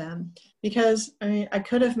bind them. Because I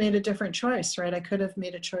could have made a different choice, right? I could have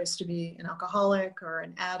made a choice to be an alcoholic or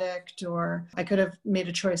an addict, or I could have made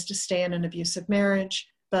a choice to stay in an abusive marriage.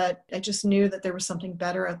 But I just knew that there was something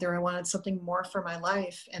better out there. I wanted something more for my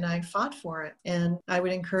life, and I fought for it. And I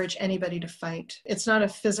would encourage anybody to fight. It's not a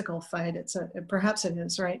physical fight. Perhaps it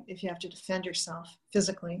is, right? If you have to defend yourself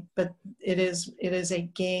physically, but it is a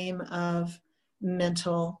game of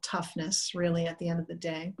mental toughness, really, at the end of the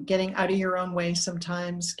day. Getting out of your own way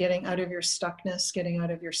sometimes, getting out of your stuckness, getting out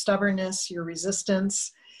of your stubbornness, your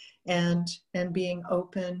resistance, and being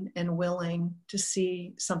open and willing to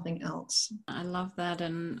see something else. I love that.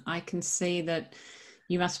 And I can see that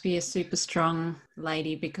you must be a super strong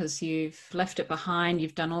lady because you've left it behind.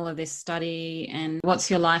 You've done all of this study. And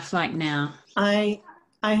what's your life like now? I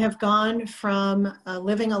have gone from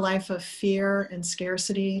living a life of fear and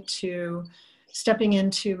scarcity to stepping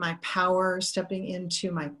into my power, stepping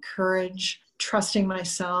into my courage, trusting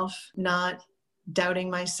myself, not doubting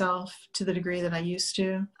myself to the degree that I used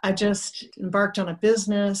to. I just embarked on a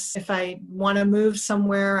business. If I want to move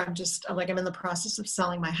somewhere, I'm in the process of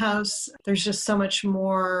selling my house. There's just so much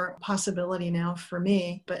more possibility now for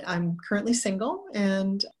me, but I'm currently single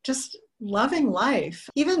and just loving life.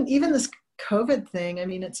 Even this COVID thing, I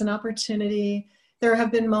mean, it's an opportunity. There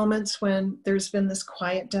have been moments when there's been this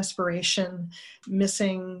quiet desperation,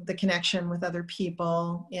 missing the connection with other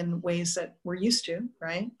people in ways that we're used to,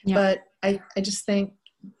 right? Yeah. But I just think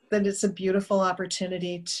that it's a beautiful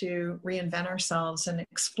opportunity to reinvent ourselves and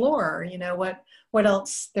explore, what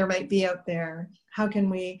else there might be out there. How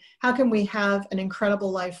can we have an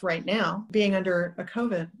incredible life right now being under a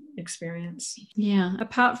COVID experience? Yeah.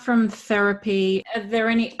 Apart from therapy, are there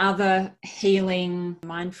any other healing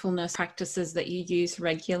mindfulness practices that you use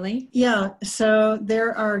regularly? Yeah. So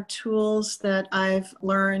there are tools that I've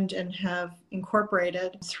learned and have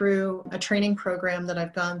incorporated through a training program that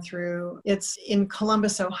I've gone through. It's in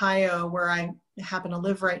Columbus, Ohio, where I happen to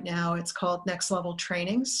live right now. It's called Next Level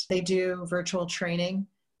Trainings. They do virtual training,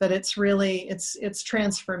 but it's really, it's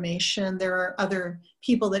transformation. There are other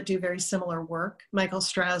people that do very similar work. Michael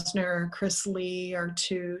Strassner, Chris Lee are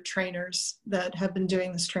two trainers that have been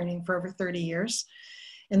doing this training for over 30 years.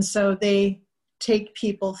 And so they take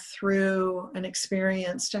people through an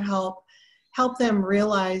experience to help them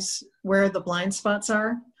realize where the blind spots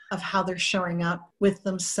are of how they're showing up with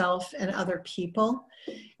themselves and other people.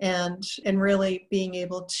 And really being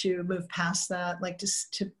able to move past that, like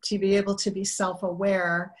to be able to be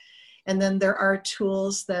self-aware. And then there are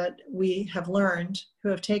tools that we have learned who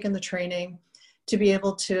have taken the training to be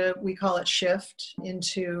able to, we call it shift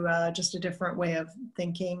into just a different way of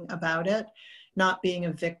thinking about it, not being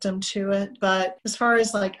a victim to it. But as far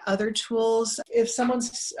as like other tools, if someone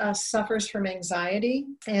suffers from anxiety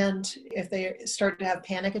and if they start to have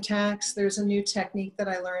panic attacks, there's a new technique that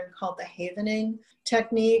I learned called the havening.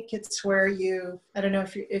 technique. It's where I don't know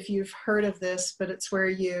if you've heard of this, but it's where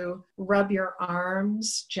you rub your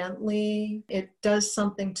arms gently. It does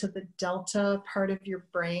something to the delta part of your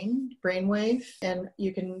brainwave, and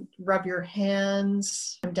you can rub your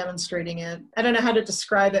hands. I'm demonstrating it. I don't know how to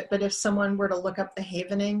describe it, but if someone were to look up the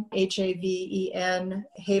Havening, Haven,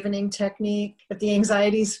 Havening technique, if the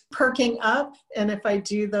anxiety's perking up, and if I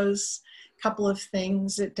do those couple of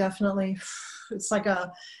things, it definitely, it's like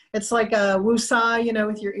a woosah,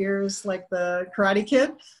 with your ears, like the Karate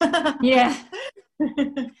Kid. Yeah.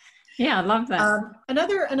 Yeah, I love that.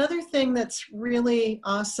 Another thing that's really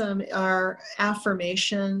awesome are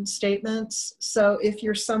affirmation statements. So if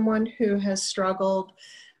you're someone who has struggled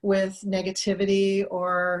with negativity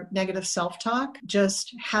or negative self-talk,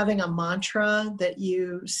 just having a mantra that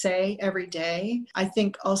you say every day, I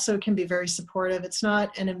think also can be very supportive. It's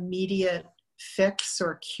not an immediate fix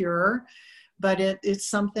or cure, but it's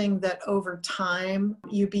something that over time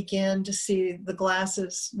you begin to see the glass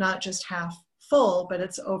is not just half full, but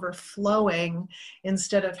it's overflowing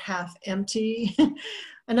instead of half empty.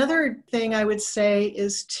 Another thing I would say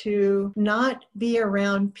is to not be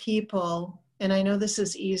around people, and I know this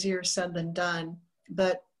is easier said than done,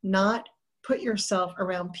 but not put yourself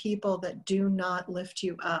around people that do not lift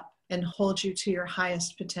you up and hold you to your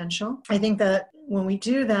highest potential. I think that when we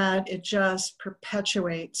do that, it just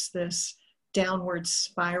perpetuates this downward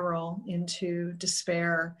spiral into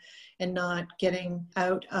despair and not getting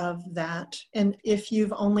out of that. And if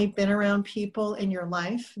you've only been around people in your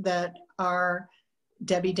life that are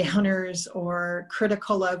Debbie Downers or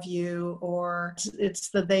critical of you, or it's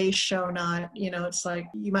the they show not, it's like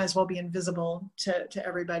you might as well be invisible to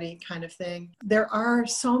everybody kind of thing. There are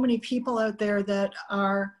so many people out there that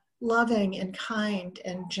are loving and kind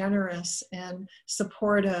and generous and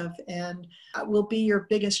supportive and will be your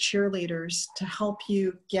biggest cheerleaders to help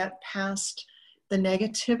you get past the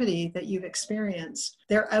negativity that you've experienced.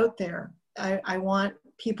 They're out there. I want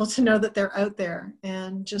people to know that they're out there,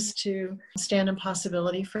 and just to stand in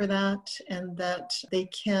possibility for that, and that they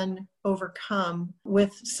can overcome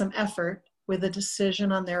with some effort, with a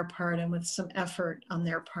decision on their part and with some effort on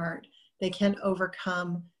their part. They can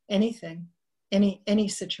overcome anything, any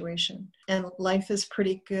situation. And life is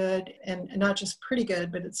pretty good, and not just pretty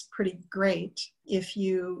good, but it's pretty great if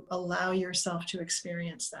you allow yourself to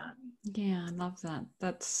experience that. Yeah, I love that.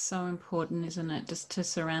 That's so important, isn't it? Just to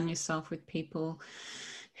surround yourself with people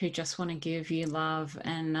who just want to give you love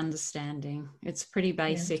and understanding. It's pretty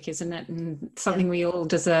basic, isn't it? And something we all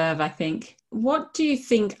deserve, I think. What do you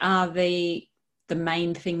think are the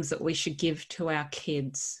main things that we should give to our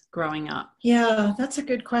kids growing up? Yeah, that's a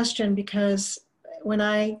good question, because when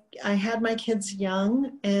I had my kids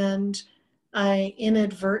young, and I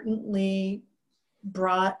inadvertently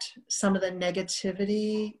brought some of the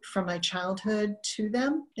negativity from my childhood to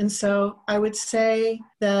them. And so I would say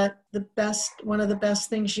that one of the best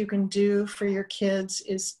things you can do for your kids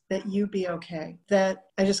is that you be okay. That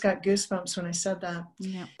I just got goosebumps when I said that.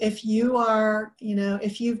 Yeah. If you are,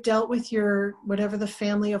 if you've dealt with your, whatever the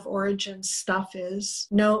family of origin stuff is,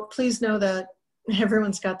 please know that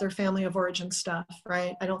everyone's got their family of origin stuff,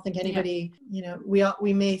 right? I don't think anybody,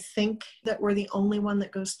 we may think that we're the only one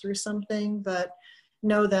that goes through something, but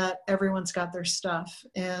know that everyone's got their stuff.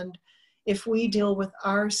 And if we deal with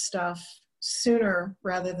our stuff sooner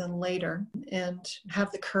rather than later and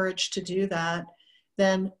have the courage to do that,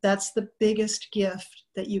 then that's the biggest gift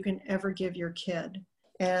that you can ever give your kid.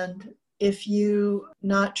 And if you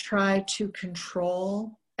not try to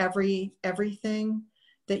control everything,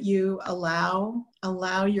 that you allow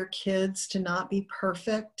your kids to not be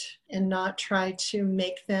perfect and not try to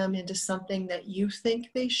make them into something that you think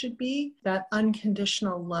they should be. That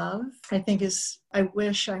unconditional love, I think I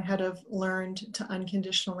wish I had have learned to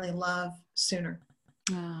unconditionally love sooner.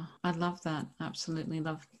 Oh, I love that. Absolutely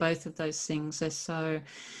love both of those things. They're so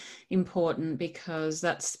important, because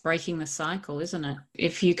that's breaking the cycle, isn't it?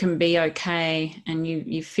 If you can be okay and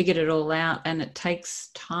you figured it all out, and it takes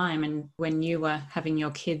time, and when you were having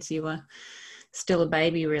your kids, you were still a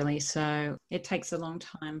baby, really, so it takes a long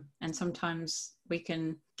time, and sometimes we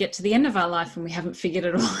can get to the end of our life and we haven't figured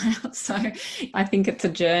it all out. So I think it's a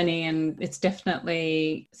journey, and it's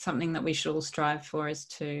definitely something that we should all strive for, is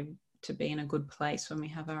to be in a good place when we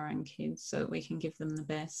have our own kids, so that we can give them the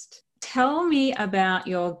best. Tell me about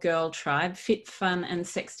your Girl Tribe, Fit, Fun and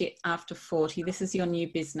Sexy After 40. This is your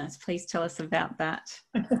new business. Please tell us about that.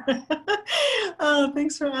 Oh,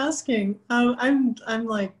 thanks for asking. I'm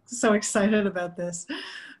like so excited about this.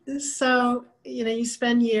 So, you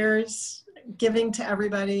spend years giving to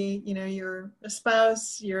everybody. You're a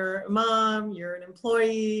spouse, you're a mom, you're an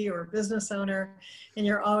employee or a business owner, and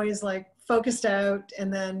you're always like focused out,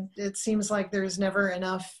 and then it seems like there's never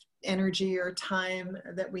enough energy or time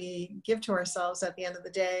that we give to ourselves at the end of the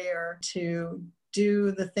day, or to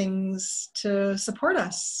do the things to support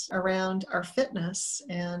us around our fitness,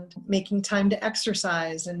 and making time to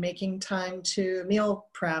exercise, and making time to meal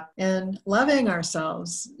prep, and loving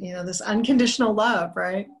ourselves, this unconditional love,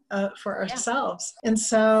 right? For ourselves. And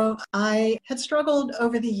so I had struggled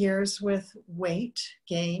over the years with weight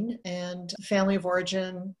gain and family of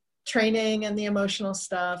origin training and the emotional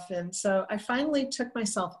stuff. And so I finally took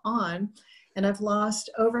myself on, and I've lost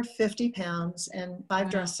over 50 pounds and 5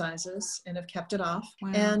 dress sizes, and have kept it off.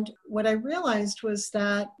 Wow. And what I realized was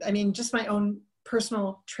that, just my own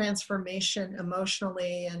personal transformation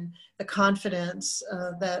emotionally, and the confidence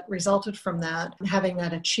that resulted from that, having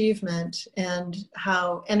that achievement, and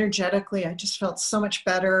how energetically I just felt so much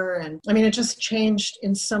better. And it just changed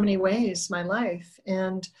in so many ways my life.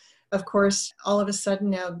 And of course, all of a sudden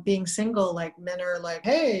now, being single, like, men are like,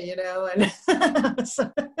 hey, and so,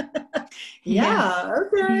 yeah,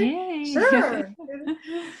 okay, Yay. sure.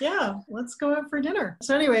 Yeah, let's go out for dinner.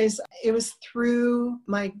 So anyways, it was through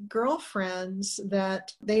my girlfriends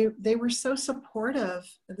that they were so supportive.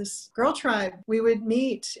 This girl tribe, we would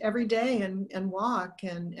meet every day and walk,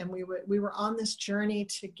 and we were on this journey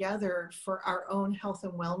together for our own health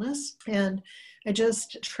and wellness. And I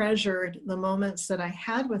just treasured the moments that I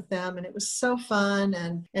had with them, and it was so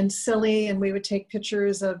fun and silly. And we would take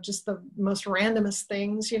pictures of just the most randomest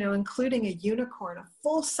things, including a unicorn, a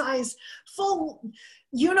full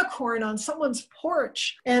unicorn on someone's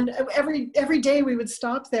porch. And every day we would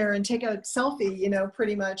stop there and take a selfie,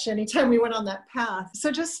 pretty much anytime we went on that path.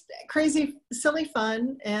 So just crazy, silly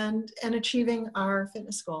fun, and achieving our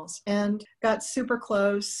fitness goals, and got super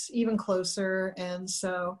close, even closer. And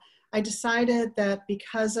so I decided that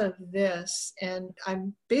because of this, and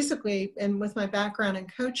I'm basically, and with my background in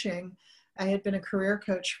coaching, I had been a career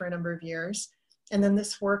coach for a number of years. And then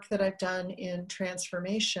this work that I've done in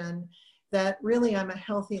transformation, that really I'm a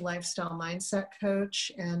healthy lifestyle mindset coach,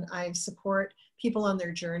 and I support people on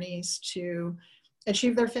their journeys to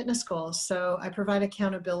achieve their fitness goals. So I provide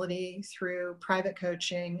accountability through private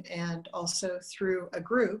coaching, and also through a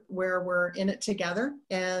group where we're in it together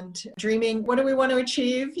and dreaming, what do we want to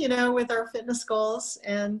achieve, with our fitness goals?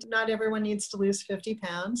 And not everyone needs to lose 50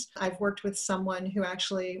 pounds. I've worked with someone who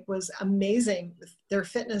actually was amazing with their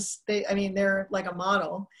fitness. They're like a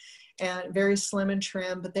model, and very slim and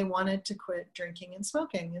trim, but they wanted to quit drinking and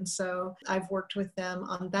smoking. And so I've worked with them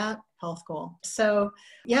on that health goal. So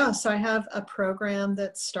I have a program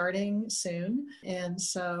that's starting soon. And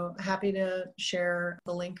so happy to share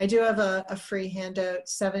the link. I do have a free handout,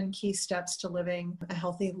 7 key steps to living a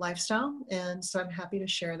healthy lifestyle. And so I'm happy to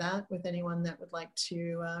share that with anyone that would like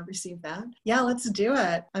to receive that. Yeah, let's do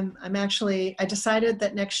it. I decided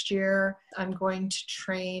that next year I'm going to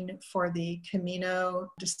train for the Camino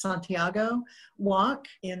de Santiago walk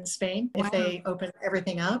in Spain. Wow. If they open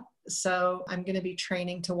everything up. So I'm going to be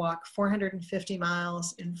training to walk 450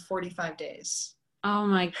 miles in 45 days. Oh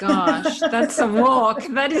my gosh, that's a walk.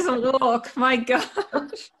 That is a walk. My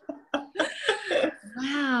gosh.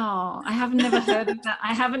 Wow. I have never heard of that.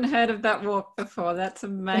 I haven't heard of that walk before. That's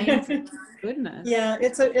amazing. Goodness. Yeah,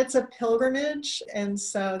 it's a pilgrimage. And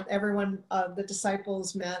so everyone, the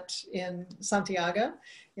disciples met in Santiago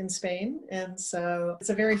in Spain. And so it's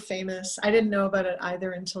a very famous, I didn't know about it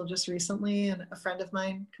either until just recently. And a friend of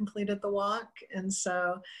mine completed the walk. And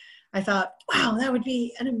so I thought, wow, that would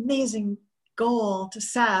be an amazing goal to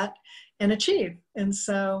set and achieve. And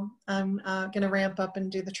so I'm going to ramp up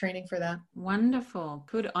and do the training for that. Wonderful.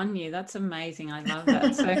 Good on you. That's amazing. I love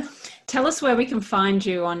that. So tell us where we can find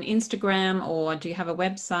you on Instagram, or do you have a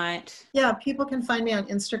website? Yeah, people can find me on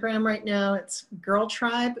Instagram right now. It's Girl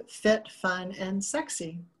Tribe, Fit, Fun, and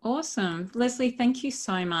Sexy. Awesome. Leslie, thank you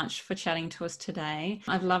so much for chatting to us today.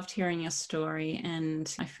 I've loved hearing your story,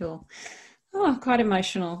 and I feel quite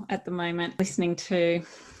emotional at the moment listening to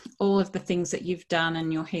all of the things that you've done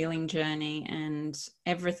in your healing journey and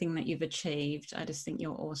everything that you've achieved. I just think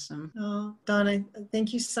you're awesome. Oh, Donna,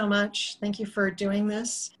 thank you so much. Thank you for doing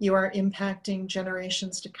this. You are impacting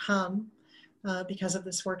generations to come because of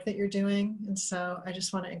this work that you're doing. And so I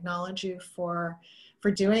just want to acknowledge you for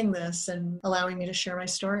doing this and allowing me to share my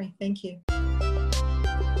story. Thank you.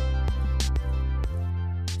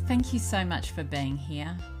 Thank you so much for being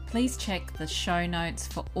here. Please check the show notes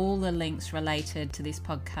for all the links related to this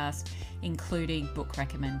podcast, including book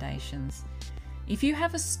recommendations. If you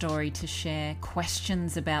have a story to share,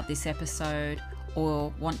 questions about this episode,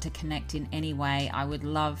 or want to connect in any way, I would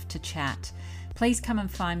love to chat. Please come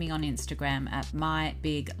and find me on Instagram at My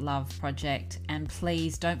Big Love Project, and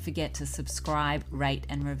please don't forget to subscribe, rate,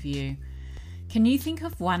 and review. Can you think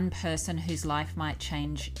of one person whose life might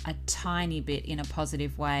change a tiny bit in a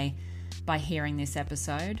positive way by hearing this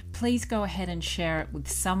episode? Please go ahead and share it with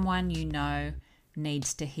someone you know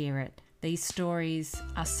needs to hear it. These stories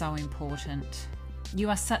are so important. You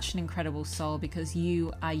are such an incredible soul because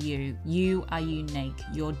you are you. You are unique.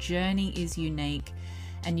 Your journey is unique,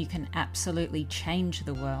 and you can absolutely change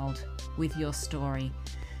the world with your story.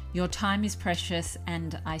 Your time is precious,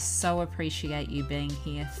 and I so appreciate you being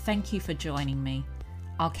here. Thank you for joining me.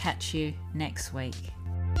 I'll catch you next week.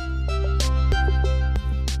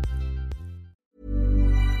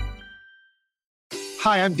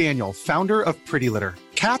 Hi, I'm Daniel, founder of Pretty Litter.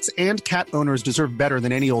 Cats and cat owners deserve better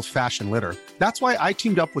than any old-fashioned litter. That's why I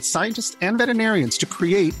teamed up with scientists and veterinarians to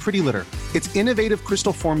create Pretty Litter. Its innovative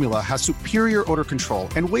crystal formula has superior odor control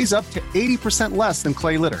and weighs up to 80% less than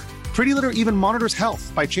clay litter. Pretty Litter even monitors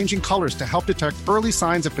health by changing colors to help detect early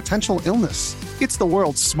signs of potential illness. It's the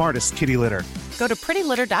world's smartest kitty litter. Go to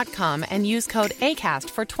prettylitter.com and use code ACAST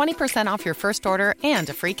for 20% off your first order and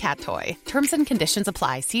a free cat toy. Terms and conditions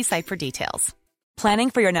apply. See site for details. Planning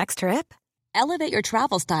for your next trip? Elevate your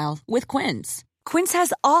travel style with Quince. Quince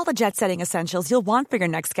has all the jet-setting essentials you'll want for your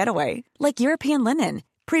next getaway, like European linen,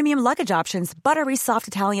 premium luggage options, buttery soft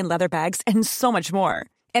Italian leather bags, and so much more.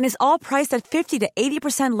 And is all priced at 50 to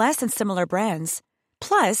 80% less than similar brands.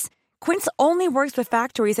 Plus, Quince only works with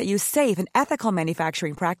factories that use safe and ethical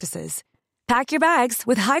manufacturing practices. Pack your bags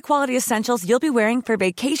with high-quality essentials you'll be wearing for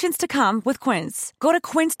vacations to come with Quince. Go to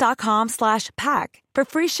quince.com/pack for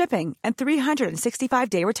free shipping and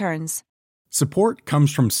 365-day returns. Support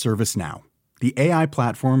comes from ServiceNow, the AI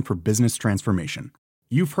platform for business transformation.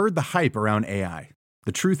 You've heard the hype around AI.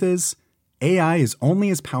 The truth is, AI is only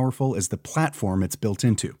as powerful as the platform it's built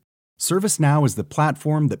into. ServiceNow is the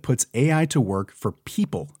platform that puts AI to work for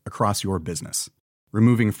people across your business,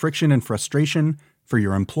 removing friction and frustration for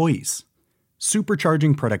your employees,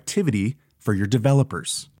 supercharging productivity for your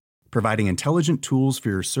developers, providing intelligent tools for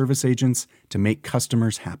your service agents to make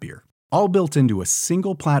customers happier, all built into a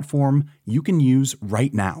single platform you can use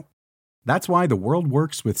right now. That's why the world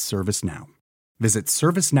works with ServiceNow. Visit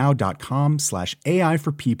servicenow.com/AI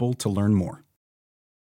for people to learn more.